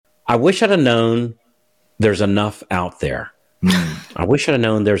I wish I'd have known there's enough out there. I wish I'd have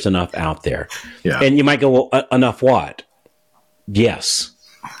known there's enough out there. Yeah. And you might go, well, enough what? Yes.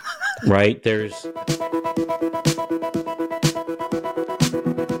 Right? There's...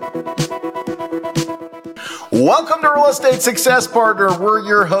 Welcome to Real Estate Success Partner. We're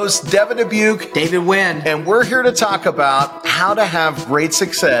your hosts, Devin Dubuque, David Wynn, and we're here to talk about how to have great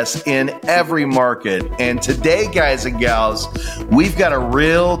success in every market. And today, guys and gals, we've got a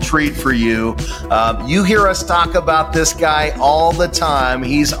real treat for you. You hear us talk about this guy all the time.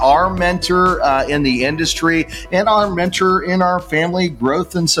 He's our mentor in the industry and our mentor in our family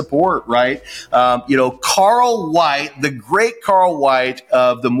growth and support, right? Carl White, the great Carl White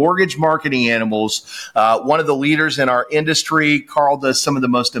of the Mortgage Marketing Animals, one of the leaders in our industry. Carl does some of the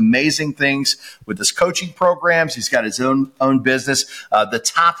most amazing things with his coaching programs. He's got his own business, the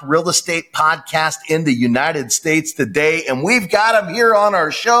top real estate podcast in the United States today. And we've got him here on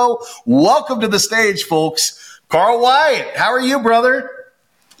our show. Welcome to the stage, folks. Carl White, how are you, brother?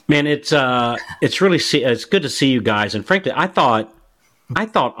 Man, it's really it's good to see you guys. And frankly, I thought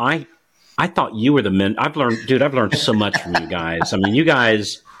you were the men. I've learned so much from you guys. I mean, you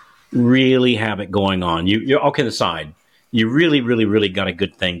guys really have it going on. You're all kidding aside. You really, really, really got a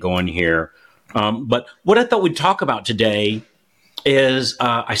good thing going here. But what I thought we'd talk about today is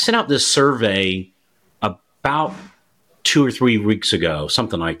I sent out this survey about 2 or 3 weeks ago,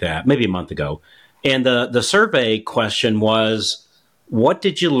 something like that, maybe a month ago. And the survey question was, what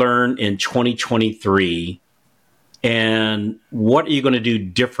did you learn in 2023? And what are you going to do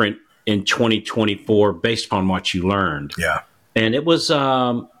different in 2024 based upon what you learned? Yeah. And it was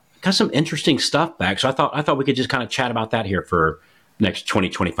got some interesting stuff back. So I thought we could just kind of chat about that here for next 20,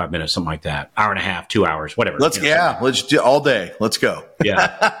 25 minutes, something like that. Hour and a half, 2 hours, whatever. Let's do all day. Let's go.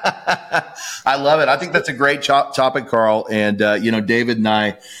 Yeah. I love it. I think that's a great topic, Carl. And, David and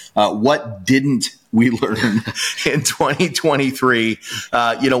I, what didn't we learn in 2023?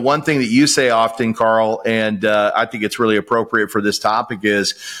 One thing that you say often, Carl, and I think it's really appropriate for this topic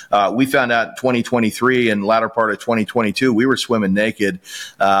is we found out in 2023 and latter part of 2022, we were swimming naked.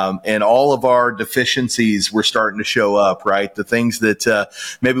 And all of our deficiencies were starting to show up, right? The things that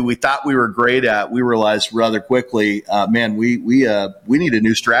maybe we thought we were great at, we realized rather quickly, we need a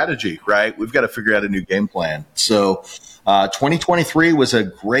new strategy, right? We've got to figure out a new game plan. So 2023 was a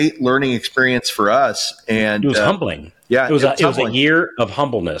great learning experience for us. And it was humbling. Yeah. It was a year of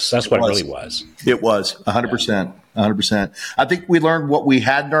humbleness. That's what it really was. It was 100%. 100%. I think we learned what we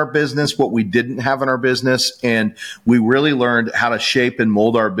had in our business, what we didn't have in our business, and we really learned how to shape and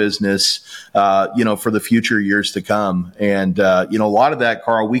mold our business, for the future years to come. And, a lot of that,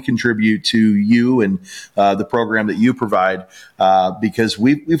 Carl, we contribute to you and the program that you provide because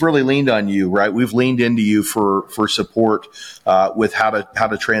we've really leaned on you, right? We've leaned into you for support with how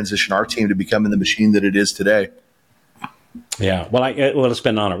to transition our team to becoming the machine that it is today. Yeah, well, it's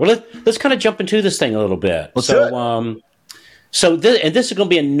been an honor. Well, let's kind of jump into this thing a little bit. Let's do it. This is going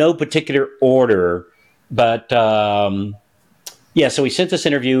to be in no particular order, but so we sent this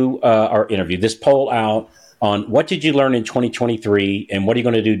this poll out on what did you learn in 2023 and what are you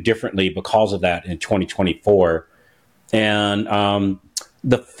going to do differently because of that in 2024. And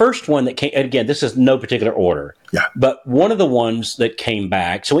the first one that came, and again, this is no particular order, but one of the ones that came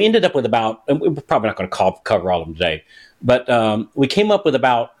back, so we ended up with about, and we're probably not going to cover all of them today, but we came up with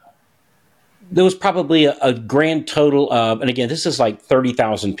there was probably a grand total of, and again, this is like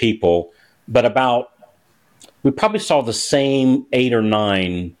 30,000 people, but we probably saw the same 8 or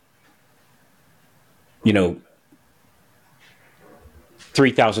 9,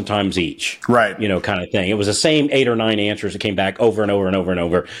 3,000 times each. Right. Kind of thing. It was the same 8 or 9 answers that came back over and over and over and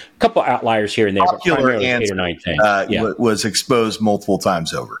over. A couple outliers here and there, popular but primarily answer, 8 or 9 things. Was exposed multiple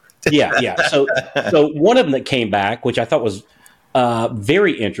times over. Yeah. So one of them that came back, which I thought was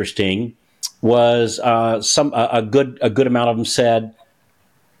very interesting, was a good amount of them said,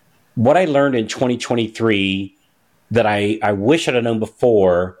 what I learned in 2023 that I wish I'd have known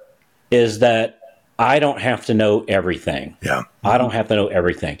before is that I don't have to know everything. Yeah. I don't have to know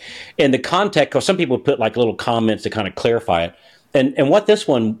everything. In the context, because some people put like little comments to kind of clarify it. And what this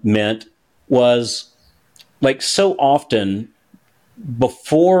one meant was, like, so often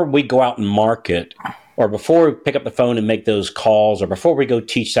before we go out and market, or before we pick up the phone and make those calls, or before we go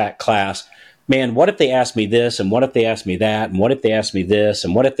teach that class, man, what if they ask me this, and what if they ask me that, and what if they ask me this,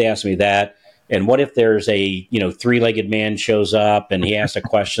 and what if they ask me that, and what if there's a three-legged man shows up and he asks a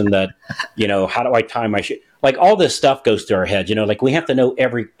question that, how do I tie my shoe? Like, all this stuff goes through our heads, like we have to know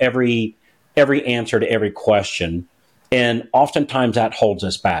every answer to every question. And oftentimes that holds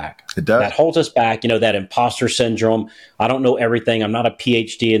us back. It does. That holds us back. That imposter syndrome. I don't know everything. I'm not a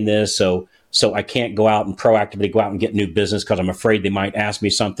PhD in this. So I can't go out and proactively go out and get new business because I'm afraid they might ask me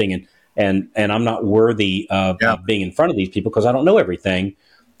something and I'm not worthy of being in front of these people because I don't know everything.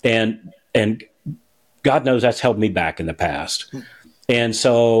 And God knows that's held me back in the past. And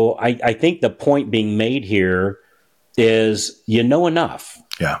so I think the point being made here is you know enough.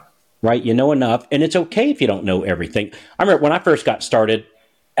 Yeah. Right? You know enough. And it's okay if you don't know everything. I remember when I first got started,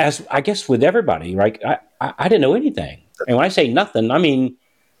 as I guess with everybody, right? I didn't know anything. And when I say nothing, I mean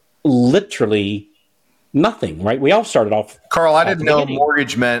literally nothing, right? We all started off. Carl, I didn't know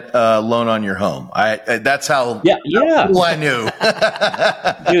mortgage meant loan on your home. That's how little I knew.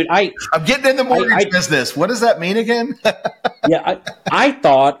 Dude, I'm getting in the mortgage business. What does that mean again? I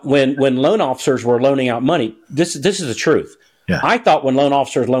thought when loan officers were loaning out money, this is the truth. Yeah. I thought when loan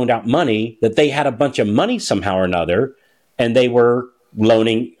officers loaned out money that they had a bunch of money somehow or another, and they were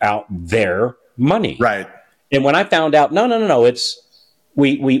loaning out their money. Right. And when I found out, no, it's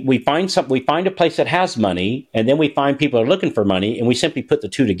we find a place that has money, and then we find people are looking for money, and we simply put the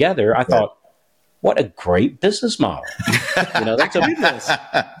two together. I thought, what a great business model. That's a business.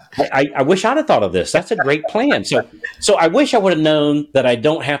 I wish I'd have thought of this. That's a great plan. So I wish I would have known that I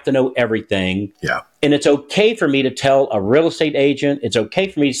don't have to know everything. Yeah. And it's okay for me to tell a real estate agent. It's okay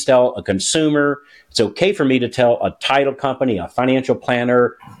for me to tell a consumer. It's okay for me to tell a title company, a financial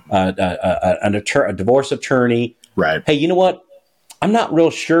planner, a divorce attorney. Right. Hey, you know what? I'm not real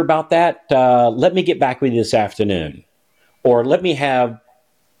sure about that. Let me get back with you this afternoon. Or let me have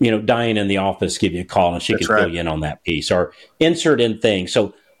Diane in the office give you a call and she can fill you in on that piece, or insert in things.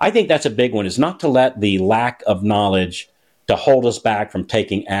 So I think that's a big one, is not to let the lack of knowledge to hold us back from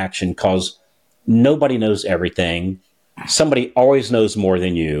taking action, because nobody knows everything. Somebody always knows more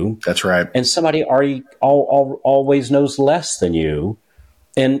than you. That's right. And somebody always knows less than you.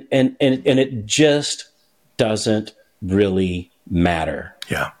 And it just doesn't really matter.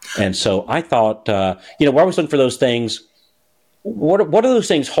 Yeah. And so I thought, we're always looking for those things. What are those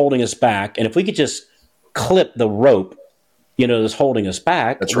things holding us back? And if we could just clip the rope, that's holding us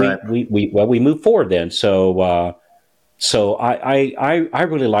back, that's right. We move forward then. So I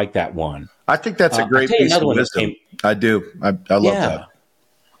really like that one. I think that's a great piece of wisdom. I do. I love that.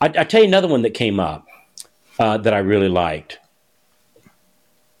 I tell you another one that came up that I really liked.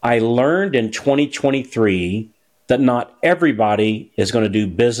 I learned in 2023 that not everybody is going to do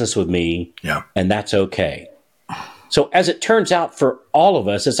business with me, and that's okay. So as it turns out, for all of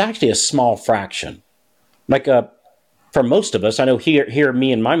us, it's actually a small fraction. For most of us, I know here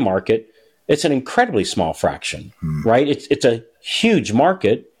me in my market, it's an incredibly small fraction, right? It's a huge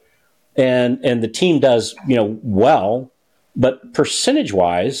market, and the team does well, but percentage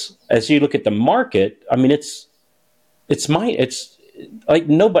wise, as you look at the market, I mean it's like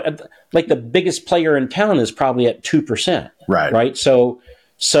nobody, like the biggest player in town is probably at 2%, right? So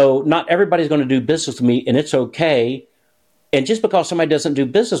not everybody's going to do business with me, and it's okay. And just because somebody doesn't do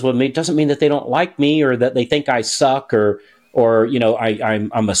business with me doesn't mean that they don't like me, or that they think I suck, or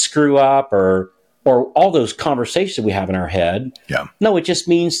I'm a screw up, or all those conversations we have in our head. Yeah. No, it just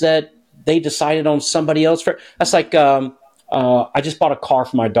means that they decided on somebody else. That's like I just bought a car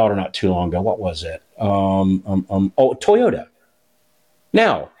for my daughter not too long ago. What was it? Toyota.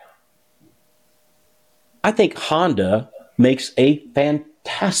 Now, I think Honda makes a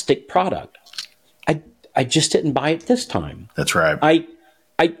fantastic product. I just didn't buy it this time. That's right.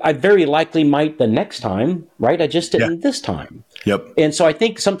 I very likely might the next time, right? I just didn't this time. Yep. And so I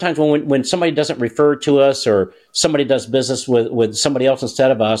think sometimes when somebody doesn't refer to us, or somebody does business with somebody else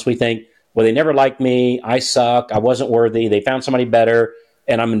instead of us, we think, well, they never liked me. I suck. I wasn't worthy. They found somebody better,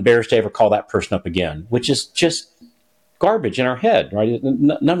 and I'm embarrassed to ever call that person up again, which is just garbage in our head, right?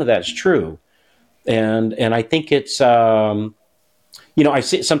 None of that's true. And I think it's, I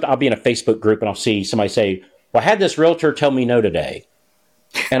see I'll be in a Facebook group and I'll see somebody say, well, I had this realtor tell me no today.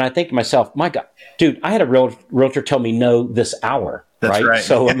 And I think to myself, my God, dude, I had a realtor tell me no this hour. That's right.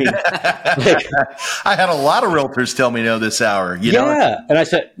 So, I mean, I had a lot of realtors tell me no this hour, Yeah. And I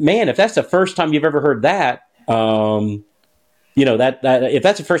said, man, if that's the first time you've ever heard that, that if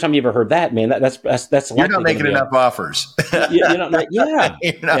that's the first time you ever heard that, man, that's you're not making enough offers. You're not making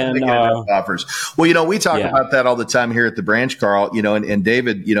enough offers. Well, we talk about that all the time here at the branch, Carl. And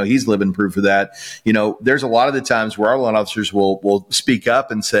David, he's living proof of that. There's a lot of the times where our loan officers will speak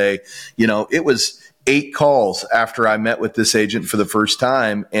up and say, it 8 calls after I met with this agent for the first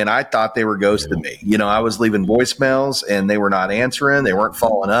time, and I thought they were ghosting me. You know, I was leaving voicemails and they were not answering. They weren't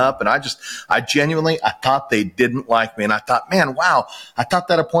following up. And I genuinely thought they didn't like me. And I thought, man, wow, I thought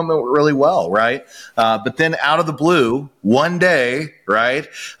that appointment went really well. Right. But then out of the blue, one day, right,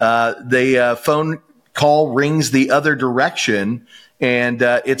 the phone call rings the other direction. And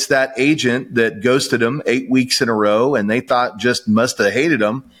it's that agent that ghosted them 8 weeks in a row, and they thought just must have hated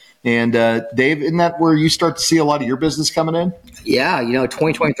them. And Dave, isn't that where you start to see a lot of your business coming in? Yeah,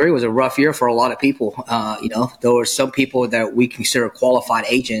 2023 was a rough year for a lot of people. There were some people that we consider qualified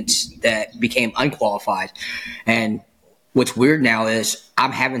agents that became unqualified. And what's weird now is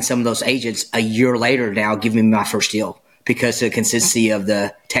I'm having some of those agents a year later now giving me my first deal because of the consistency of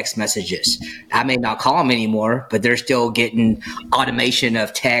the text messages. I may not call them anymore, but they're still getting automation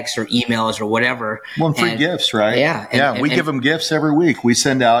of text or emails or whatever. Well, and free gifts, right? Yeah. We give them gifts every week. We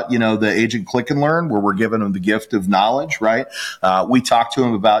send out, the Agent Click and Learn, where we're giving them the gift of knowledge, right? We talk to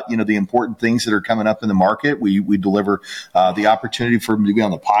them about, the important things that are coming up in the market. We deliver the opportunity for them to be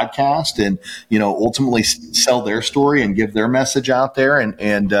on the podcast and, ultimately sell their story and give their message out there.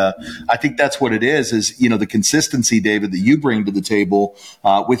 And I think that's what it is, the consistency, David, that you bring to the table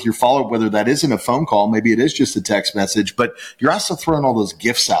with your follow-up, whether that isn't a phone call, maybe it is just a text message, but you're also throwing all those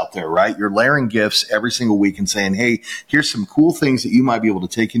gifts out there, right? You're layering gifts every single week and saying, hey, here's some cool things that you might be able to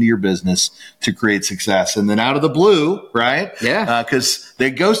take into your business to create success. And then out of the blue, right? Yeah. Because they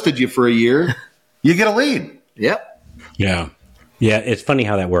ghosted you for a year, you get a lead. Yep. Yeah. Yeah. It's funny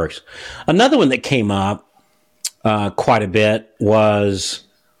how that works. Another one that came up quite a bit was,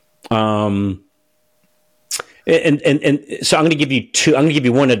 and so I'm going to give you two. I'm going to give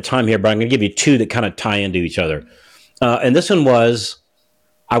you one at a time here, but I'm going to give you two that kind of tie into each other. And this one was,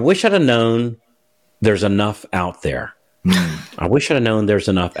 I wish I'd have known there's enough out there. I wish I'd have known there's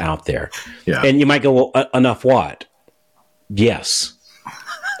enough out there. Yeah. And you might go, well, enough what? Yes.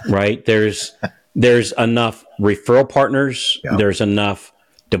 Right. There's enough referral partners. Yeah. There's enough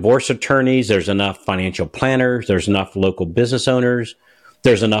divorce attorneys. There's enough financial planners. There's enough local business owners.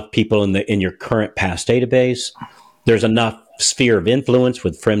 There's enough people in your current past database. There's enough sphere of influence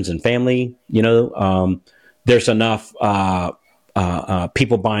with friends and family. There's enough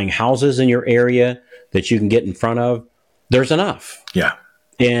people buying houses in your area that you can get in front of. There's enough. Yeah.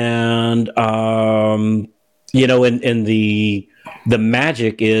 And and the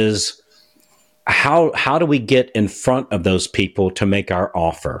magic is how do we get in front of those people to make our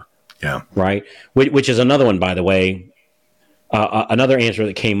offer? Yeah. Right. Which is another one, by the way. Another answer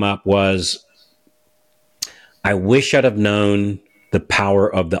that came up was, I wish I'd have known the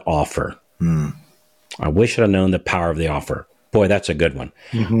power of the offer. I wish I'd have known the power of the offer. Boy, that's a good one.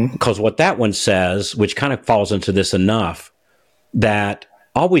 Because what that one says, which kind of falls into this enough, that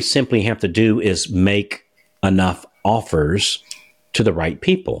all we simply have to do is make enough offers to the right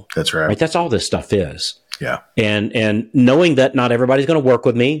people. That's right. That's all this stuff is. Yeah. And knowing that not everybody's going to work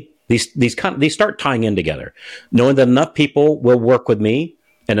with me. These start tying in together, knowing that enough people will work with me,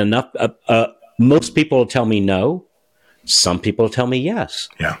 and enough most people will tell me no. Some people will tell me yes.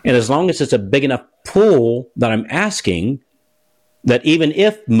 Yeah. And as long as it's a big enough pool that I'm asking, that even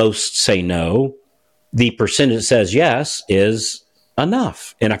if most say no, the percentage that says yes is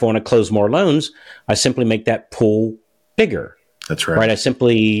enough. And if I want to close more loans, I simply make that pool bigger. That's right. I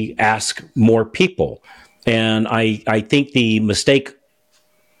simply ask more people. And I think the mistake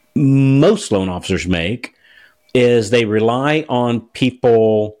most loan officers make is they rely on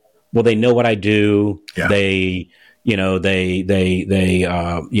people. Well, they know what I do. Yeah. It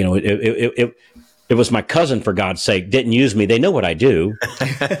was my cousin, for God's sake, didn't use me. They know what I do.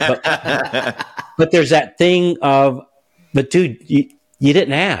 But there's that thing of, but dude, you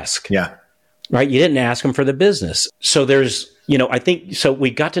didn't ask. Yeah. Right. You didn't ask them for the business. So there's, I think, so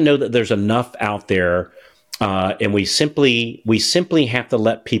we got to know that there's enough out there. And we simply have to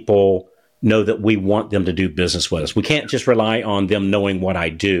let people know that we want them to do business with us. We can't just rely on them knowing what I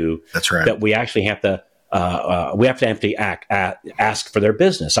do. That's right. That we actually have to ask for their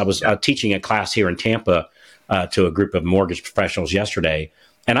business. I was teaching a class here in Tampa to a group of mortgage professionals yesterday,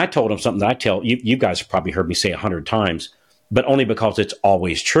 and I told them something that I tell you. You guys have probably heard me say 100 times, but only because it's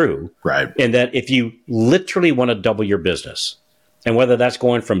always true. Right. And that if you literally want to double your business, and whether that's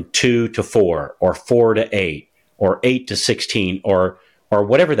going from 2 to 4 or 4 to 8 or 8 to 16 or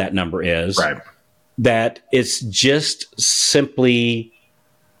whatever that number is, right, that it's just simply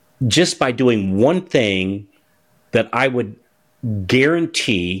just by doing one thing that I would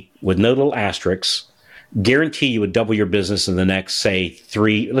guarantee, with no little asterisks, guarantee you would double your business in the next, say,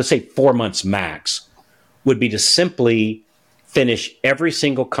 4 months max, would be to simply finish every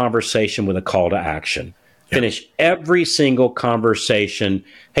single conversation with a call to action. Finish every single conversation.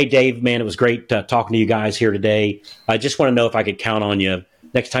 Hey, Dave, man, it was great talking to you guys here today. I just want to know if I could count on you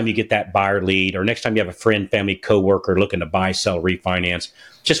next time you get that buyer lead, or next time you have a friend, family, coworker looking to buy, sell, refinance.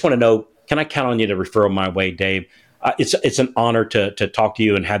 Just want to know, can I count on you to refer my way, Dave? It's an honor to talk to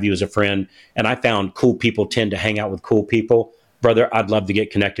you and have you as a friend. And I found cool people tend to hang out with cool people. Brother, I'd love to get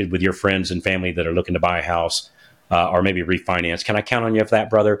connected with your friends and family that are looking to buy a house or maybe refinance. Can I count on you for that,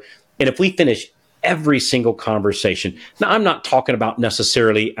 brother? And if we finish every single conversation, now I'm not talking about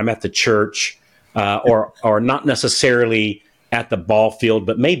necessarily I'm at the church or not necessarily at the ball field,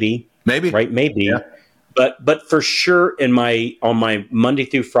 but maybe, right? Maybe, yeah. But for sure on my Monday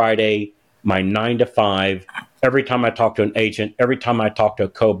through Friday, my 9 to 5, every time I talk to an agent, every time I talk to a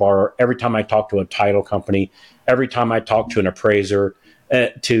co-borrower, every time I talk to a title company, every time I talk to an appraiser,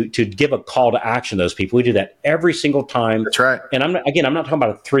 to give a call to action to those people. We do that every single time. That's right. And I'm not talking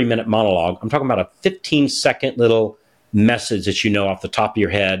about a 3-minute monologue. I'm talking about a 15-second little message that you know off the top of your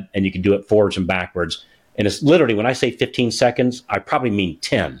head, and you can do it forwards and backwards. And it's literally, when I say 15 seconds, I probably mean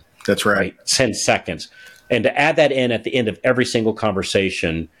 10. That's right. 10 seconds. And to add that in at the end of every single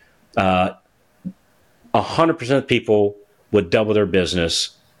conversation, 100% of people would double their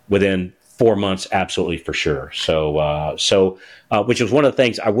business within 4 months, absolutely for sure. So, which was one of the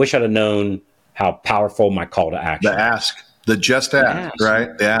things I wish I'd have known how powerful my call to action. Just ask,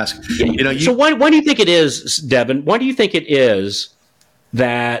 right? The ask. Yeah. So why do you think it is, Devin? Why do you think it is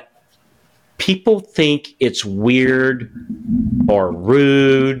that people think it's weird or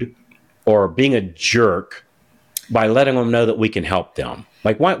rude or being a jerk by letting them know that we can help them?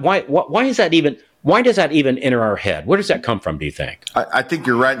 Like, why is that even? Why does that even enter our head? Where does that come from, do you think? I think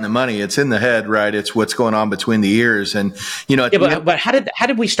you're right in the money. It's in the head, right? It's what's going on between the ears. And, but how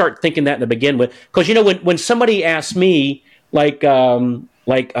did we start thinking that in the begin with? Because, when somebody asked me, dude,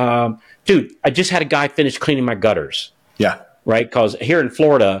 I just had a guy finish cleaning my gutters. Yeah. Right? Because here in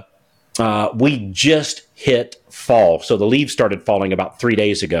Florida, we just hit fall. So the leaves started falling about 3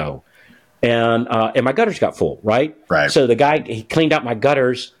 days ago. And my gutters got full, right? Right. So the guy, he cleaned out my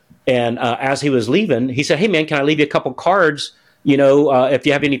gutters. And as he was leaving, he said, "Hey, man, can I leave you a couple cards? If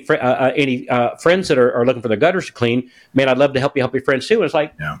you have any friends that are looking for their gutters to clean, man, I'd love to help your friends too." And it's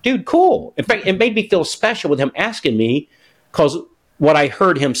like, Dude, cool. In fact, it made me feel special with him asking me, because what I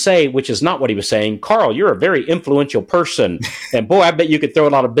heard him say, which is not what he was saying, "Carl, you're a very influential person. And boy, I bet you could throw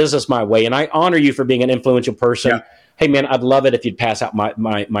a lot of business my way. And I honor you for being an influential person. Yeah. Hey, man, I'd love it if you'd pass out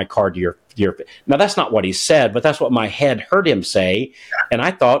my card to your." Now, that's not what he said, but that's what my head heard him say. And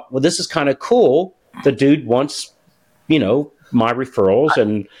I thought, well, this is kind of cool. The dude wants, my referrals,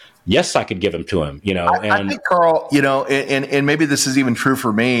 and yes, I could give them to him, I think, Carl, and maybe this is even true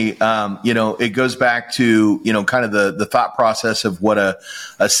for me, it goes back to, kind of the thought process of what a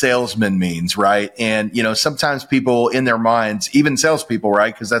salesman means, right? And, sometimes people in their minds, even salespeople,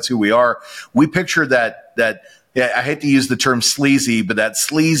 right? Because that's who we are. We picture that I hate to use the term sleazy, but that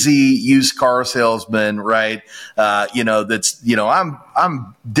sleazy used car salesman, right? That's,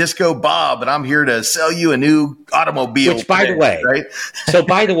 I'm Disco Bob and I'm here to sell you a new automobile. Which, by the way, right? So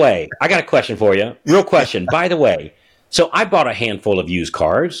by the way, I got a question for you. Real question. By the way, so I bought a handful of used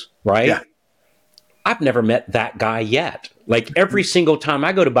cars, right? Yeah. I've never met that guy yet. Like every single time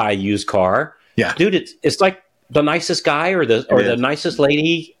I go to buy a used car, dude, it's like the nicest guy or the nicest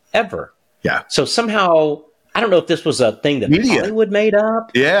lady ever. Yeah. So somehow, I don't know if this was a thing that Hollywood made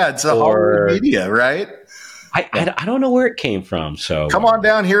up. Yeah, it's a Hollywood media, right? I don't know where it came from. So come on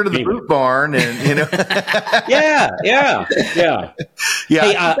down here to the Boot Barn, and yeah.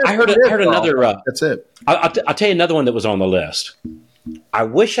 Hey, I heard another. That's it. I'll tell you another one that was on the list. I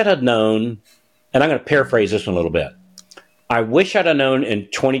wish I'd have known, and I'm going to paraphrase this one a little bit. I wish I'd have known in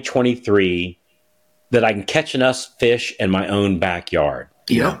 2023 that I can catch enough fish in my own backyard.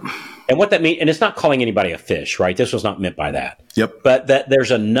 Yep. And what that means, and it's not calling anybody a fish, right? This was not meant by that. Yep. But that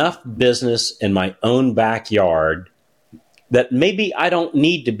there's enough business in my own backyard that maybe I don't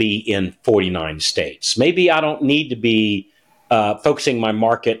need to be in 49 states. Maybe I don't need to be focusing my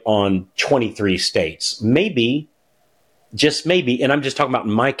market on 23 states. Maybe, just maybe, and I'm just talking about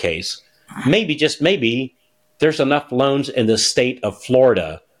in my case, maybe, just maybe, there's enough loans in the state of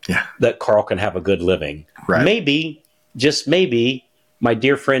Florida that Carl can have a good living. Right. Maybe, just maybe, my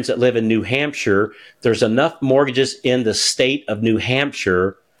dear friends that live in New Hampshire, there's enough mortgages in the state of New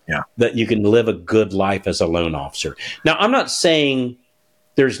Hampshire that you can live a good life as a loan officer. Now, I'm not saying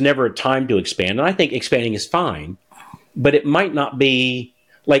there's never a time to expand, and I think expanding is fine, but it might not be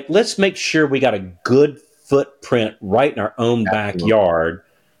like, let's make sure we got a good footprint right in our own backyard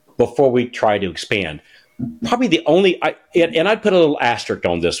before we try to expand. probably the only, and I'd put a little asterisk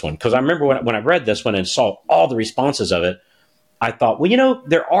on this one, because I remember when I read this one and saw all the responses of it, I thought, well,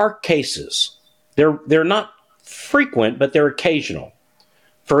 there are cases. They're not frequent, but they're occasional.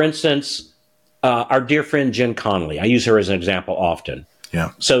 For instance, our dear friend Jen Connolly, I use her as an example often.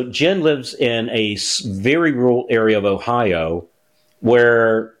 Yeah. So Jen lives in a very rural area of Ohio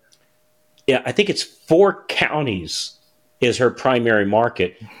where I think it's 4 counties is her primary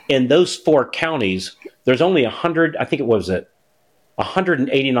market. In those 4 counties, there's only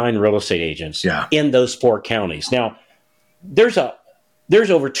 189 real estate agents in those 4 counties. Now, there's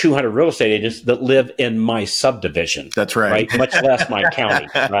over 200 real estate agents that live in my subdivision. That's right. Much less my county,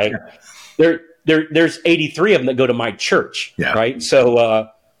 right? There's 83 of them that go to my church, right? So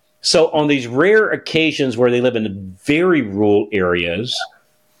on these rare occasions where they live in very rural areas,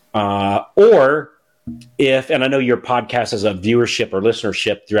 or and I know your podcast has a viewership or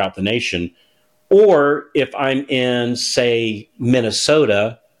listenership throughout the nation, or if I'm in, say,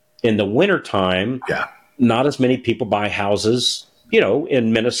 Minnesota in the wintertime, not as many people buy houses,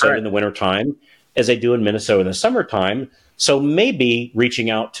 in Minnesota in the wintertime as they do in Minnesota in the summertime. So maybe reaching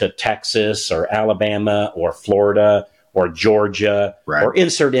out to Texas or Alabama or Florida or Georgia or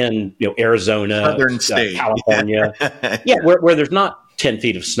insert in, Arizona, Southern state, California, where there's not 10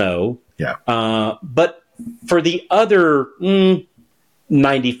 feet of snow. But for the other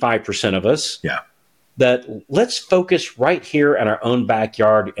 95% of us, that let's focus right here in our own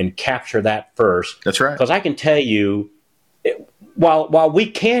backyard and capture that first. That's right. Because I can tell you, while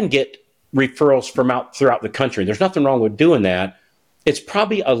we can get referrals from out throughout the country, there's nothing wrong with doing that. It's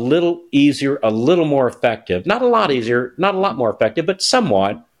probably a little easier, a little more effective. Not a lot easier, not a lot more effective, but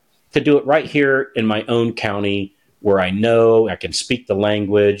somewhat, to do it right here in my own county where I know I can speak the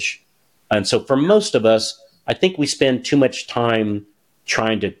language. And so for most of us, I think we spend too much time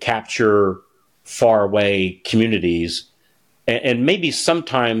trying to capture faraway communities. And maybe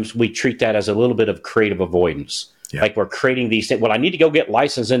sometimes we treat that as a little bit of creative avoidance. Like we're creating these things. Well, I need to go get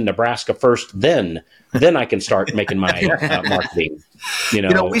licensed in Nebraska first, then I can start making my marketing.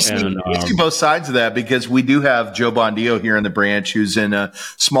 We see both sides of that, because we do have Joe Bondio here in the branch, who's in a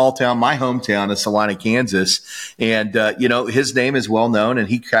small town, my hometown of Salina, Kansas. And, his name is well known and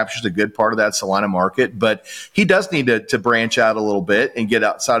he captures a good part of that Salina market, but he does need to branch out a little bit and get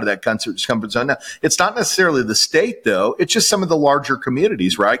outside of that comfort zone. Now, it's not necessarily the state though. It's just some of the larger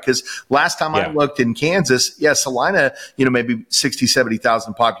communities, right? Because last time I looked in Kansas, Salina, maybe 60,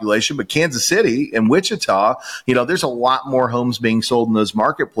 70,000 population, but Kansas City and Wichita, there's a lot more homes being sold in those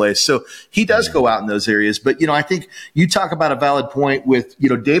marketplaces. So he does go out in those areas. But, I think you talk about a valid point with,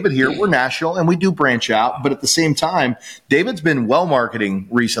 David here. We're national and we do branch out. But at the same time, David's been well marketing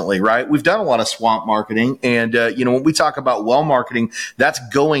recently, right? We've done a lot of swamp marketing. And, when we talk about well marketing, that's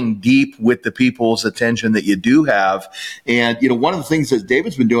going deep with the people's attention that you do have. And, one of the things that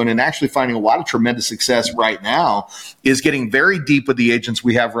David's been doing and actually finding a lot of tremendous success right now is getting very deep with the agents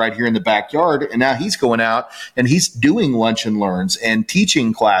we have right here in the backyard. And now he's going out and he's doing lunch and learns and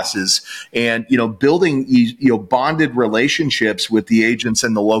teaching classes and, building, bonded relationships with the agents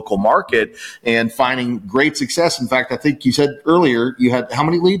in the local market and finding great success. In fact, I think you said earlier you had how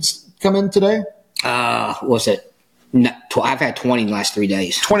many leads come in today? What's it? I've had 20 in the last 3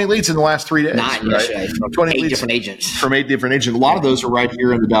 days. 20 leads in the last 3 days. 9 yesterday from 20 8 leads different agents. From 8 different agents. A lot of those are right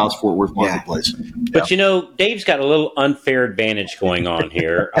here in the Dallas-Fort Worth marketplace. But, Dave's got a little unfair advantage going on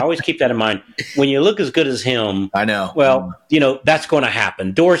here. I always keep that in mind. When you look as good as him, I know. Well, that's going to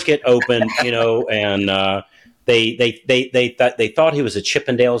happen. Doors get open, and they thought he was a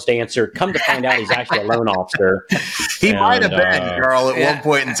Chippendales dancer. Come to find out, he's actually a loan officer. He might have been, Carl, at one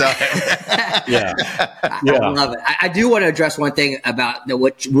point in time. I love it. I do want to address one thing about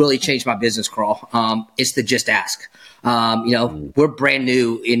what really changed my business, Carl. It's the Just Ask. We're brand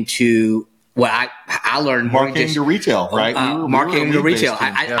new into what I learned marketing to retail, right? Marketing to retail.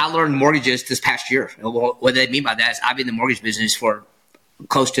 I learned mortgages this past year. What they mean by that is I've been in the mortgage business for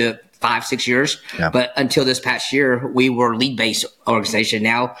close to 5-6 years. But until this past year, we were lead-based organization.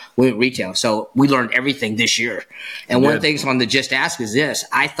 Now we're retail. So we learned everything this year. And one of the things on the Just Ask is this.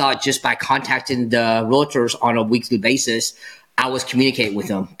 I thought just by contacting the realtors on a weekly basis, I was communicating with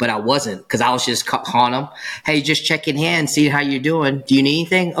them, but I wasn't, because I was just calling them. Hey, just checking in, see how you're doing. Do you need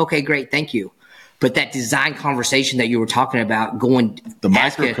anything? Okay, great. Thank you. But that design conversation that you were talking about, the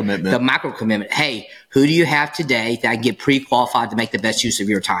micro commitment. Hey, who do you have today that I can get pre-qualified to make the best use of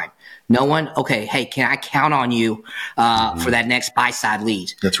your time? No one? Okay. Hey, can I count on you for that next buy-side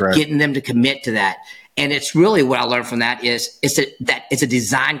lead? That's right. Getting them to commit to that. And it's really what I learned from that is it's a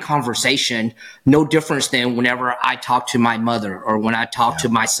design conversation, no difference than whenever I talk to my mother or when I talk to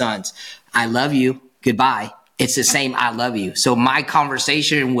my sons. I love you. goodbye. It's the same I love you. So my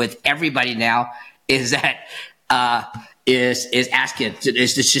conversation with everybody now is that is asking.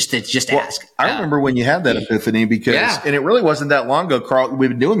 It's just ask. I remember when you had that epiphany because, and it really wasn't that long ago, Carl. We've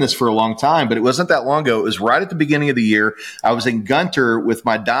been doing this for a long time, but it wasn't that long ago. It was right at the beginning of the year. I was in Gunter with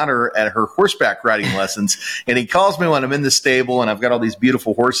my daughter at her horseback riding lessons, and he calls me when I'm in the stable and I've got all these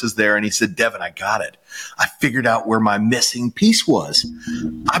beautiful horses there. And he said, Devin, I got it. I figured out where my missing piece was.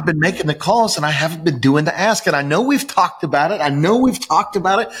 I've been making the calls and I haven't been doing the ask. And I know we've talked about it.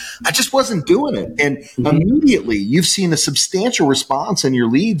 I just wasn't doing it. And immediately you've seen a substantial response in your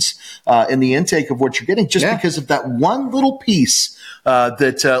leads in the intake of what you're getting just because of that one little piece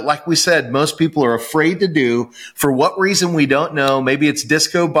that, like we said, most people are afraid to do for what reason we don't know. Maybe it's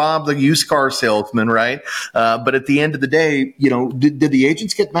Disco Bob, the used car salesman, right? But at the end of the day, did the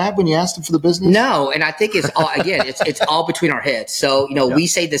agents get mad when you asked them for the business? No, and I think it's all it's all between our heads. So we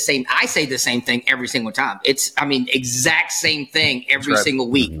say the same. I say the same thing every single time. Exact same thing every single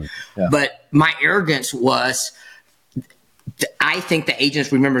week. Mm-hmm. Yeah. But my arrogance was, I think the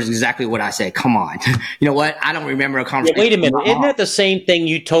agents remembers exactly what I said. Come on. You know what? I don't remember a conversation. Wait a minute. Isn't that the same thing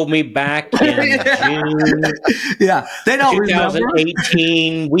you told me back in June? Yeah. They don't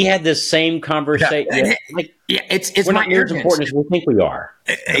 2018. Remember. We had this same conversation. It's we're not near as important as we think we are.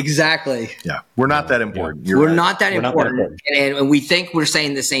 Exactly. Yeah. We're not that important. We're not that important. And we think we're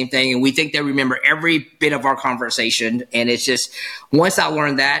saying the same thing, and we think they remember every bit of our conversation. And it's just, once I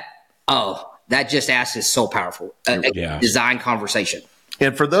learned that, that just ask is so powerful. Design conversation.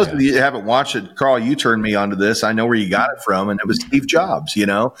 And for those of you that haven't watched it, Carl, you turned me onto this. I know where you got it from, and it was Steve Jobs,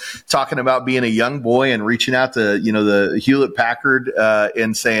 talking about being a young boy and reaching out to, the Hewlett Packard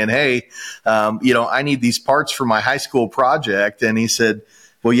and saying, hey, I need these parts for my high school project. And he said,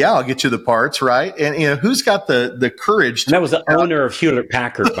 well, yeah, I'll get you the parts, right? And who's got the courage? And that was the owner of Hewlett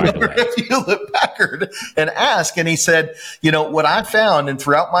Packard, by the way. Hewlett Packard, and ask. And he said, what I found and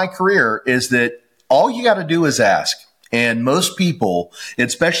throughout my career is that all you got to do is ask. And most people,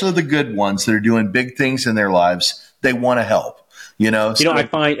 especially the good ones that are doing big things in their lives, they want to help. I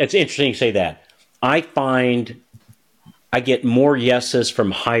find it's interesting you say that. I find I get more yeses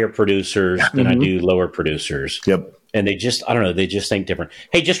from higher producers than I do lower producers. Yep. And they just, I don't know, they just think different.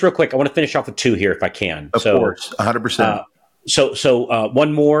 Hey, just real quick, I want to finish off with two here if I can. Of course, 100%. So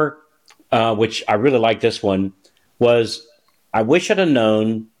one more, which I really like this one, was I wish I'd have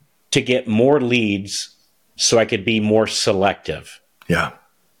known to get more leads so I could be more selective. Yeah.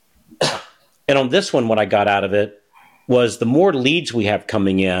 And on this one, what I got out of it was the more leads we have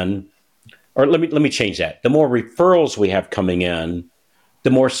coming in, or let me change that. The more referrals we have coming in, the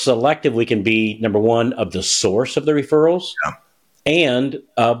more selective we can be, number one, of the source of the referrals and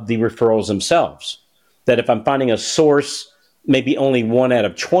of the referrals themselves. That if I'm finding a source, maybe only 1 out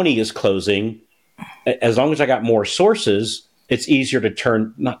of 20 is closing, as long as I got more sources, it's easier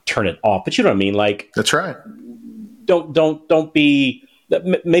to not turn it off, but you know what I mean? Like, that's right. Don't be,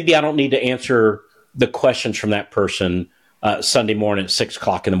 maybe I don't need to answer the questions from that person Sunday morning at 6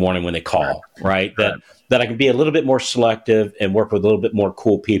 o'clock in the morning when they call, right? That I can be a little bit more selective and work with a little bit more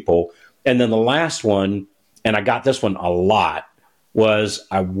cool people. And then the last one, and I got this one a lot, was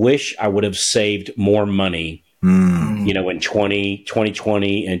I wish I would have saved more money, in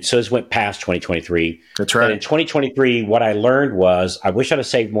 2020. And so this went past 2023. That's right. But in 2023, what I learned was I wish I'd have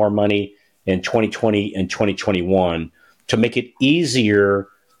saved more money in 2020 and 2021 to make it easier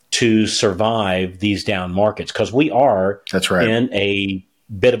to survive these down markets. Because we are in a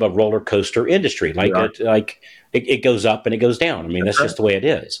bit of a roller coaster industry. It goes up and it goes down. I mean, that's just the way it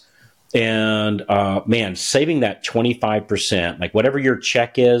is. And saving that 25%, like whatever your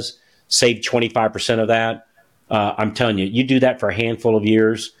check is, save 25% of that. I'm telling you, you do that for a handful of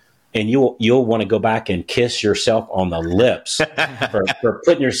years, and you'll want to go back and kiss yourself on the lips for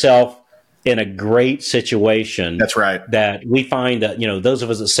putting yourself in a great situation. That's right. That we find that those of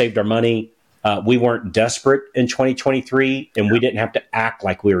us that saved our money, we weren't desperate in 2023, and we didn't have to act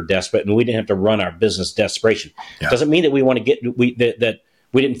like we were desperate, and we didn't have to run our business desperation. Yeah. Doesn't mean that we want to that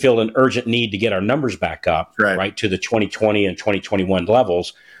we didn't feel an urgent need to get our numbers back up right to the 2020 and 2021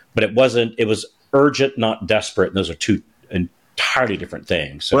 levels, but it was urgent, not desperate. And those are two entirely different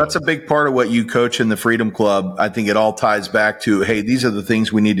things. So, well, that's a big part of what you coach in the Freedom Club. I think it all ties back to, hey, these are the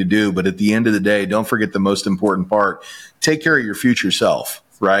things we need to do. But at the end of the day, don't forget the most important part. Take care of your future self.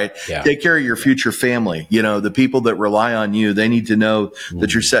 right? Yeah. Take care of your future family. You know, the people that rely on you, they need to know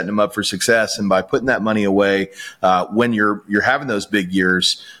that you're setting them up for success. And by putting that money away, when you're having those big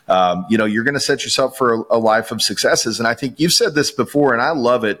years, you know, you're going to set yourself for a life of successes. And I think you've said this before, and I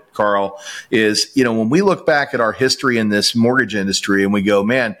love it, Carl, is, you know, when we look back at our history in this mortgage industry and we go,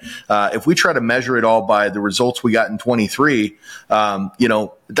 man, if we try to measure it all by the results we got in 23, you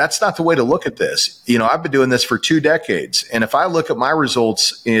know, that's not the way to look at this. You know, I've been doing this for 2 decades. And if I look at my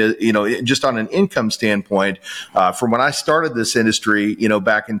results, you know, just on an income standpoint, from when I started this industry, you know,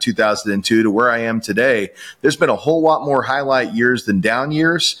 back in 2002 to where I am today, there's been a whole lot more highlight years than down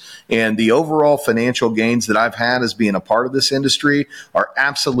years. And the overall financial gains that I've had as being a part of this industry are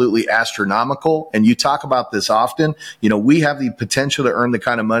absolutely astronomical. And you talk about this often. You know, we have the potential to earn the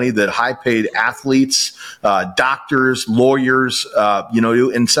kind of money that high paid athletes, doctors, lawyers, you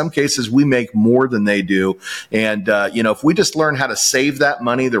know, in some cases we make more than they do. And, you know, if we just learn how to save that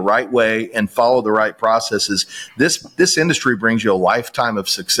money the right way and follow the right processes, this industry brings you a lifetime of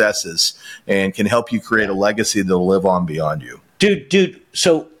successes and can help you create a legacy that'll live on beyond you. Dude,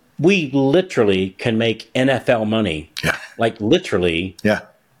 so we literally can make NFL money. Yeah. Like literally. Yeah.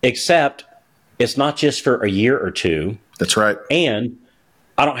 Except it's not just for a year or two. That's right. And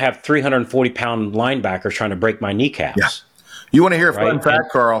I don't have 340-pound linebackers trying to break my kneecaps. Yeah. You want to hear a fun Right.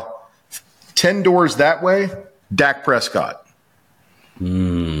 fact, Carl? 10 doors that way, Dak Prescott.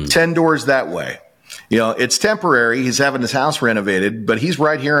 10 doors that way. You know, it's temporary. He's having his house renovated, but he's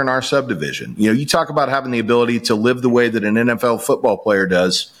right here in our subdivision. You know, you talk about having the ability to live the way that an NFL football player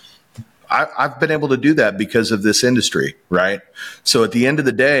does. I've been able to do that because of this industry, right? So at the end of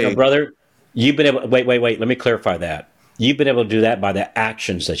the day, So, brother, you've been able. Wait. Let me clarify that. You've been able to do that by the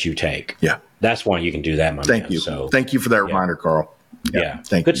actions that you take. yeah. That's why you can do that, my Thank man. you. So, Thank you for that reminder, Carl. yeah.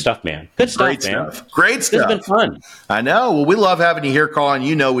 Thank Good you. stuff, man. Good stuff, Great man. stuff. Great This stuff. has been fun. I know. Well, we love having you here, Carl, and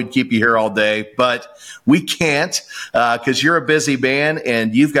you know we'd keep you here all day, but we can't because you're a busy man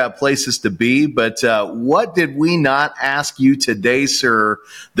and you've got places to be. But what did we not ask you today, sir,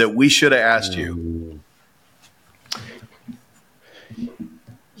 that we should have asked you?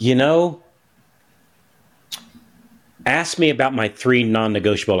 You know, ask me about my 3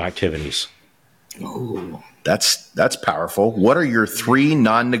 non-negotiable activities. Ooh. That's powerful. What are your 3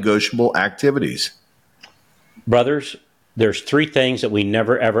 non-negotiable activities? Brothers, there's 3 things that we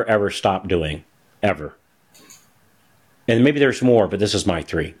never, ever, ever stop doing, ever. And maybe there's more, but this is my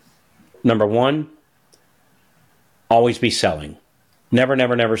 3. Number 1, always be selling. Never,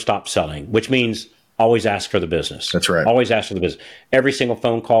 never, never stop selling, which means always ask for the business. That's right. Always ask for the business. Every single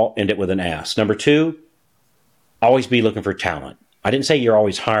phone call, end it with an ask. Number 2, always be looking for talent. I didn't say you're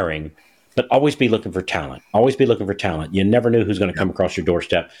always hiring, but always be looking for talent. Always be looking for talent. You never know who's going to come across your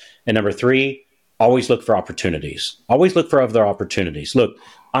doorstep. And number 3, always look for opportunities. Always look for other opportunities. Look,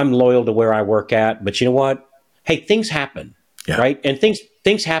 I'm loyal to where I work at, but you know what? Hey, things happen, right? And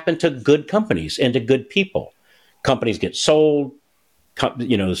things happen to good companies and to good people. Companies get sold.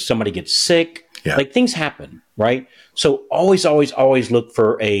 You know, somebody gets sick. Like things happen, right? So always look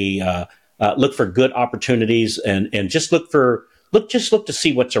for look for good opportunities and just look to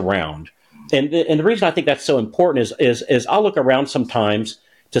see what's around. And the reason I think that's so important is I'll look around sometimes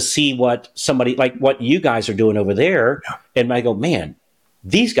to see what somebody like what you guys are doing over there, and I go, man,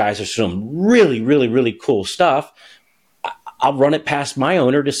 these guys are some really, really, really cool stuff. I'll run it past my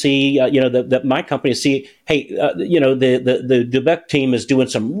owner to see, that my company to see, hey, the Dubec team is doing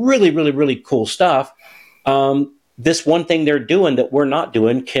some really, really, really cool stuff. This one thing they're doing that we're not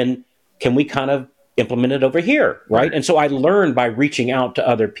doing, can we kind of implement it over here, right? And so I learned by reaching out to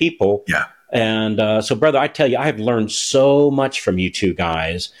other people. Yeah. And so, brother, I tell you, I have learned so much from you 2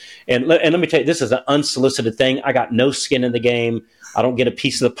 guys. And let me tell you, this is an unsolicited thing. I got no skin in the game. I don't get a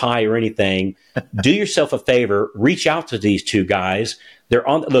piece of the pie or anything. Do yourself a favor. Reach out to these 2 guys. They're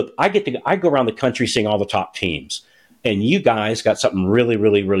on. Look, I go around the country seeing all the top teams. And you guys got something really,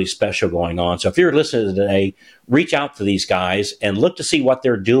 really, really special going on. So if you're listening today, reach out to these guys and look to see what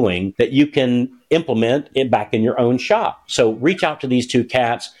they're doing that you can implement it back in your own shop. So reach out to these 2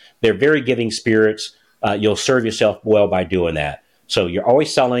 cats. They're very giving spirits. You'll serve yourself well by doing that. So you're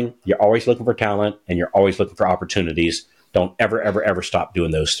always selling, you're always looking for talent, and you're always looking for opportunities. Don't ever, ever, ever stop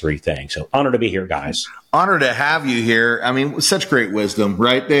doing those 3 things. So honor to be here, guys. Honor to have you here. I mean, such great wisdom,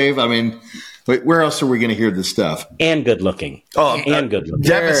 right, Dave? I mean, where else are we going to hear this stuff? And good looking. And good looking.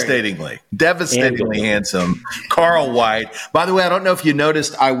 Devastatingly handsome. Carl White. By the way, I don't know if you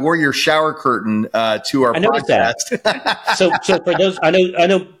noticed, I wore your shower curtain to our podcast. That. so for those, I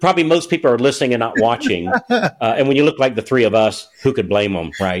know probably most people are listening and not watching. And when you look like the 3 of us, who could blame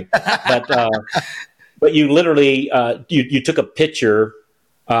them, right? But you literally, you took a picture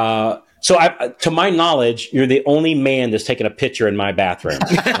So, to my knowledge, you're the only man that's taken a picture in my bathroom,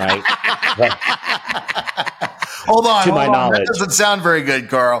 right? Hold on. To my knowledge. That doesn't sound very good,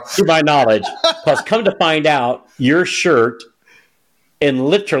 Carl. To my knowledge. Because come to find out, your shirt and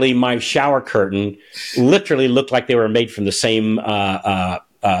literally my shower curtain literally looked like they were made from the same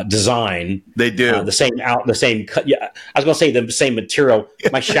design. They do. The same cut. Yeah, I was going to say the same material.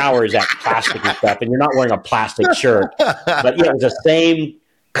 My shower is that plastic and stuff, and you're not wearing a plastic shirt. But yeah, it was the same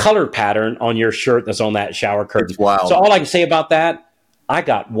color pattern on your shirt that's on that shower curtain. It's wild. So all I can say about that, I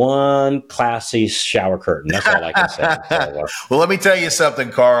got one classy shower curtain. That's all I can say. So, well, let me tell you something,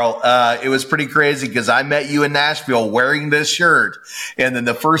 Carl. It was pretty crazy because I met you in Nashville wearing this shirt. And then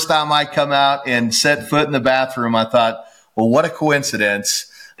the first time I come out and set foot in the bathroom, I thought, well, what a coincidence.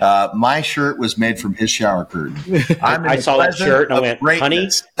 My shirt was made from his shower curtain. I saw that shirt and I went,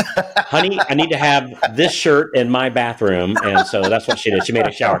 greatness. honey, I need to have this shirt in my bathroom. And so that's what she did. She made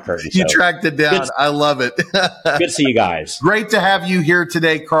a shower curtain. You tracked it down. I love it. Good to see you guys. Great to have you here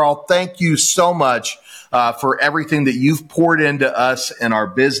today, Carl. Thank you so much for everything that you've poured into us and our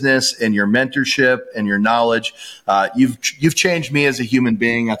business and your mentorship and your knowledge. You've changed me as a human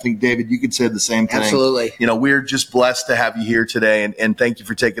being. I think, David, you could say the same thing. Absolutely. You know, we're just blessed to have you here today, and thank you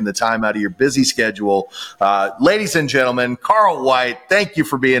for taking the time out of your busy schedule. Ladies and gentlemen, Carl White, thank you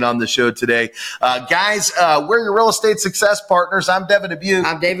for being on the show today. Guys, we're your Real Estate Success Partners. I'm Devin Dubuque.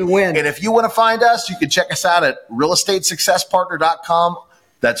 I'm David Wynn. And if you want to find us, you can check us out at realestatesuccesspartner.com.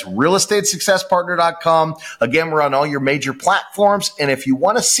 That's realestatesuccesspartner.com. Again, we're on all your major platforms. And if you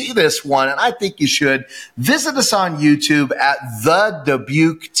want to see this one, and I think you should, visit us on YouTube at The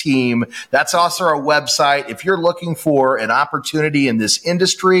Dubuque Team. That's also our website. If you're looking for an opportunity in this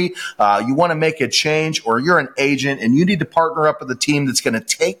industry, you want to make a change, or you're an agent and you need to partner up with a team that's going to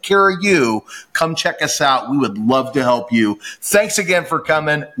take care of you, come check us out. We would love to help you. Thanks again for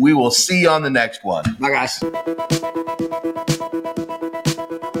coming. We will see you on the next one. Bye, guys.